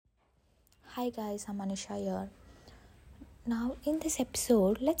Hi guys, I'm Anisha here. Now, in this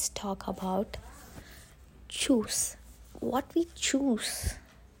episode, let's talk about choose. What we choose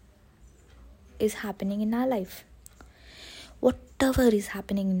is happening in our life. Whatever is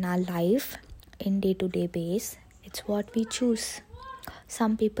happening in our life in day-to-day base, it's what we choose.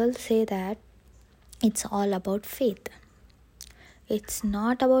 Some people say that it's all about faith. It's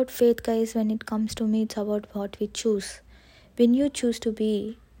not about faith, guys. When it comes to me, it's about what we choose. When you choose to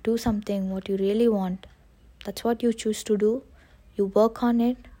do something what you really want, that's what you choose to do. You work on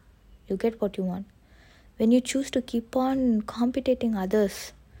it, you get what you want. When you choose to keep on competing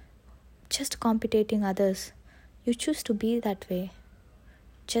others, just competing others, you choose to be that way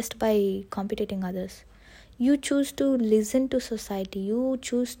just by competing others. You choose to listen to society. You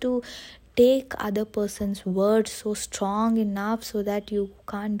choose to take other person's words so strong enough so that you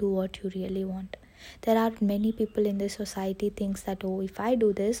can't do what you really want. There are many people in this society thinks that, oh, if I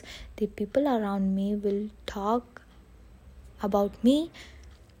do this, the people around me will talk about me,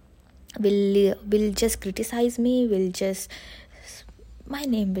 will just criticize me, my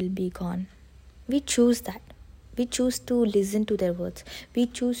name will be gone. We choose that. We choose to listen to their words. We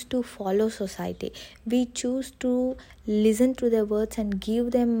choose to follow society. We choose to listen to their words and give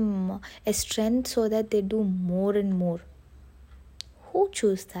them a strength so that they do more and more. Who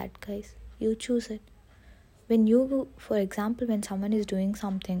choose that, guys? You choose it. When you, for example, when someone is doing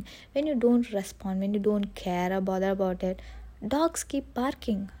something, when you don't respond, when you don't care or bother about it, dogs keep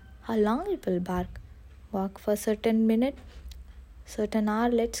barking. How long it will bark? Bark for a certain minute, certain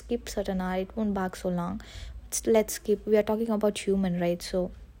hour, let's skip certain hour, it won't bark so long. Let's skip, we are talking about human, right? So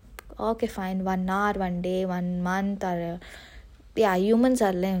okay, fine, 1 hour, 1 day, 1 month, or humans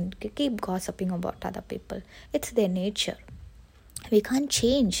are learned keep gossiping about other people. It's their nature. We can't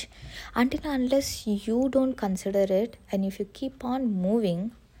change until unless you don't consider it, and if you keep on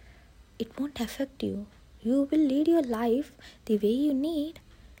moving, it won't affect you. You will lead your life the way you need,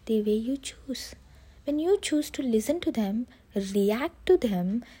 the way you choose. When you choose to listen to them, react to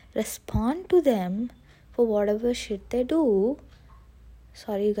them, respond to them for whatever shit they do.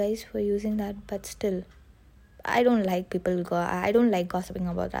 Sorry guys for using that, but still, I don't like I don't like gossiping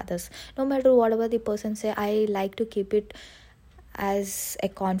about others. No matter whatever the person say, I like to keep it as a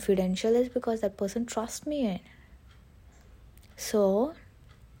confidential, is because that person trusts me. So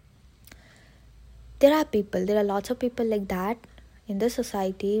there are lots of people like that in the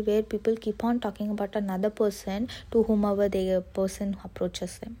society, where people keep on talking about another person to whomever the person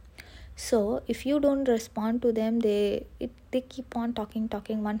approaches them. So if you don't respond to them, they keep on talking.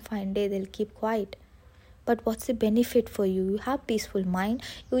 One fine day they'll keep quiet. But what's the benefit for you? You have peaceful mind.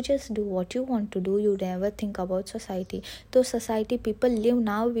 You just do what you want to do. You never think about society. Those society people live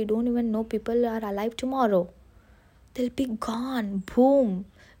now, we don't even know people are alive tomorrow. They'll be gone. Boom.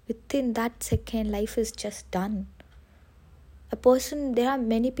 Within that second, life is just done. There are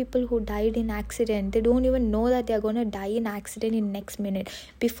many people who died in accident. They don't even know that they're going to die in accident in next minute.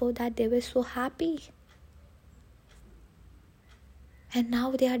 Before that, they were so happy. And now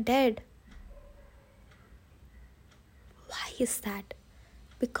they are dead. Why is that?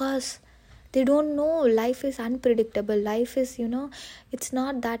 Because they don't know life is unpredictable. Life is, it's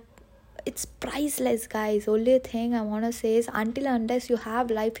not that, it's priceless, guys. Only thing I want to say is, until unless you have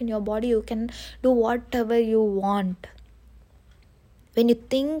life in your body, you can do whatever you want. When you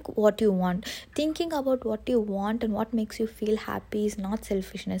think what you want, thinking about what you want and what makes you feel happy is not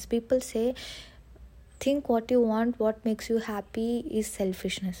selfishness. People say, think what you want, what makes you happy is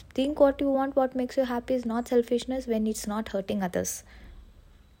selfishness. Think what you want, what makes you happy is not selfishness when it's not hurting others.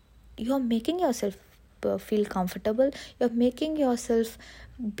 You're making yourself feel comfortable. You're making yourself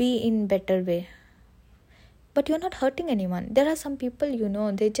be in better way. But you're not hurting anyone. There are some people,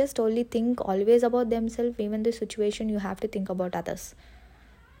 they just only think always about themselves. Even the situation, you have to think about others.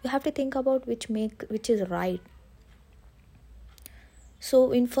 You have to think about which is right.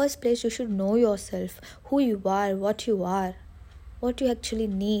 So in first place, you should know yourself, who you are, what you actually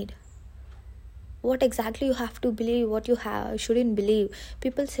need, what exactly you have to believe, what you shouldn't believe.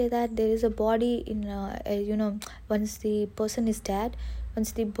 People say that there is a body in, once the person is dead,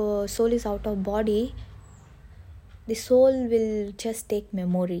 once the soul is out of body, the soul will just take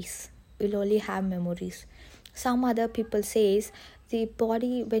memories, will only have memories. Some other people says the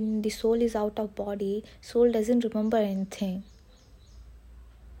body, when the soul is out of body, soul doesn't remember anything.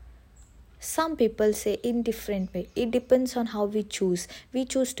 Some people say in different way. It depends on how we choose. We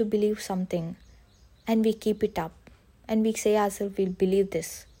choose to believe something and we keep it up and we say ourselves, we'll believe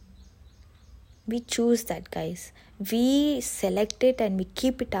this. We choose that, guys. We select it and we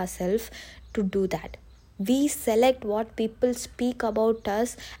keep it ourselves to do that. We select what people speak about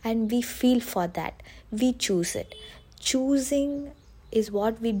us and we feel for that. We choose it. Choosing is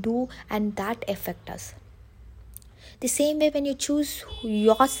what we do, and that affects us. The same way, when you choose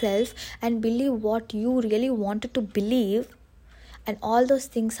yourself and believe what you really wanted to believe, and all those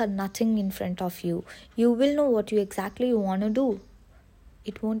things are nothing in front of you, you will know what you exactly want to do.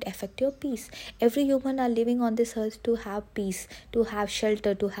 It won't affect your peace. Every human are living on this earth to have peace, to have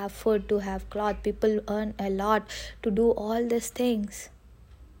shelter, to have food, to have cloth. People earn a lot to do all these things.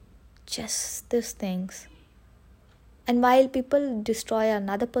 Just these things. And while people destroy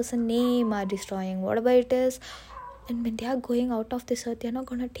another person's name, are destroying whatever it is, and when they are going out of this earth, they are not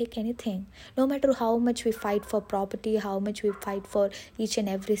going to take anything. No matter how much we fight for property, how much we fight for each and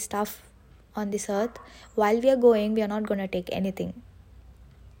every stuff on this earth, while we are going, we are not going to take anything.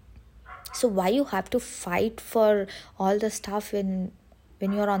 So why you have to fight for all the stuff when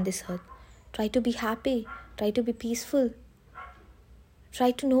you're on this earth? Try to be happy. Try to be peaceful.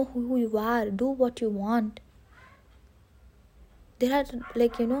 Try to know who you are. Do what you want. There are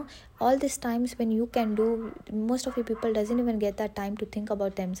all these times when you can do. Most of the people doesn't even get that time to think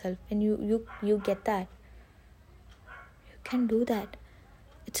about themselves. And you get that. You can do that.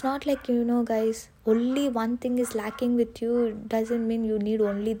 It's not like, guys, only one thing is lacking with you doesn't mean you need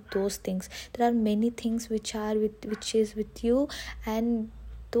only those things. There are many things which is with you, and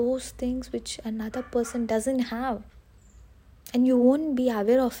those things which another person doesn't have. And you won't be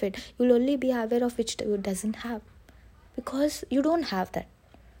aware of it. You'll only be aware of which you doesn't have. Because you don't have that.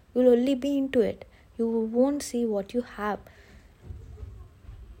 You'll only be into it. You won't see what you have.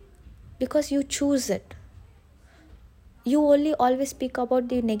 Because you choose it. You only always speak about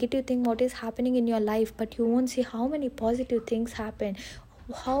the negative thing, what is happening in your life, but you won't see how many positive things happen,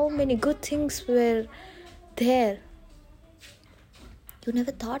 how many good things were there. You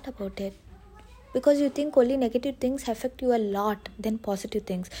never thought about it because you think only negative things affect you a lot than positive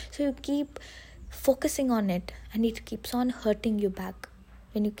things. So you keep focusing on it and it keeps on hurting you back.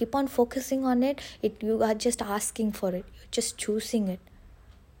 When you keep on focusing on it, you are just asking for it. You're just choosing it.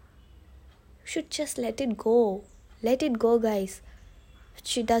 You should just let it go. Let it go, guys.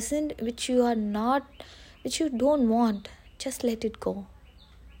 Which you don't want, just let it go.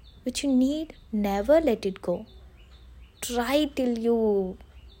 Which you need, never let it go. Try till you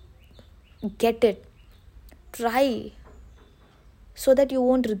get it. Try so that you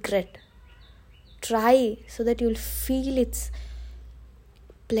won't regret. Try so that you'll feel its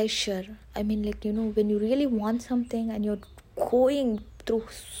pleasure. I mean, when you really want something and you're going through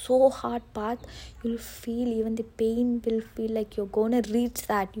so hard path, you'll feel even the pain will feel like you're gonna reach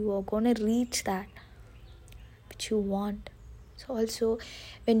that. You are gonna reach that which you want. So also,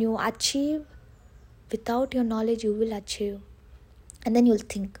 when you achieve without your knowledge, you will achieve, and then you'll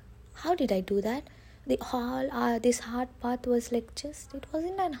think, how did I do that? This hard path was it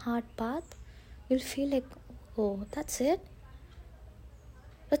wasn't a hard path. You'll feel like, oh, that's it.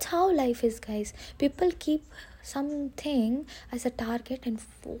 That's how life is, guys. People keep something as a target and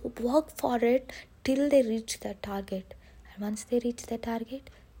work for it till they reach that target. And once they reach the target,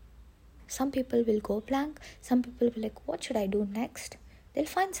 some people will go blank. Some people will be like, what should I do next? They'll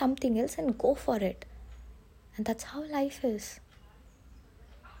find something else and go for it. And that's how life is.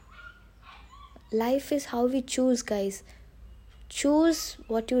 Life is how we choose, guys. Choose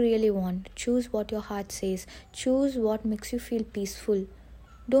what you really want. Choose what your heart says. Choose what makes you feel peaceful.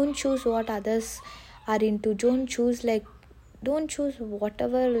 Don't choose what others are into. Don't choose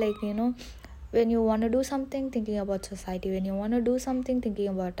whatever, when you want to do something, thinking about society. When you want to do something, thinking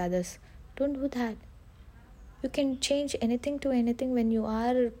about others. Don't do that. You can change anything to anything when you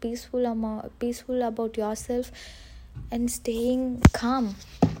are peaceful about yourself and staying calm.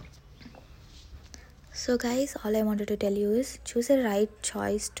 So guys, all I wanted to tell you is choose a right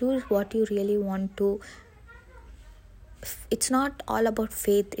choice. Choose what you really want to. It's not all about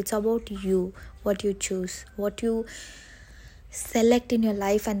faith. It's about you. What you choose. What you select in your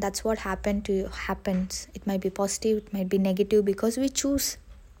life, and that's what happened to you happens. It might be positive. It might be negative because we choose.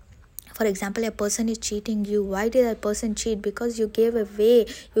 For example, a person is cheating you. Why did that person cheat? Because you gave away.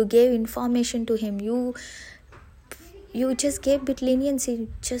 You gave information to him. You just gave bit leniency,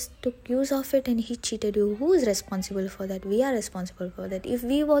 just took use of it, and he cheated you. Who is responsible for that? We are responsible for that. If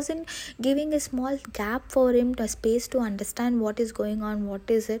we wasn't giving a small gap for him, a space to understand what is going on, what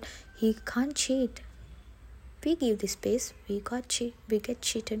is it, he can't cheat. We give the space, we get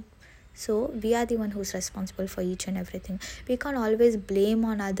cheated. So we are the one who's responsible for each and everything. We can't always blame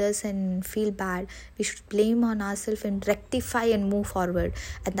on others and feel bad. We should blame on ourselves and rectify and move forward.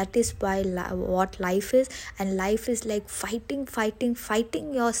 And that is why what life is. And life is like fighting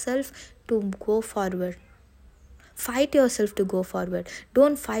yourself to go forward. Fight yourself to go forward.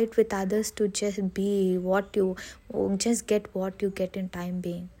 Don't fight with others to just be what you, just get what you get in time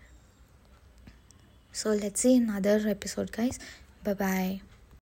being. So let's see another episode, guys. Bye bye.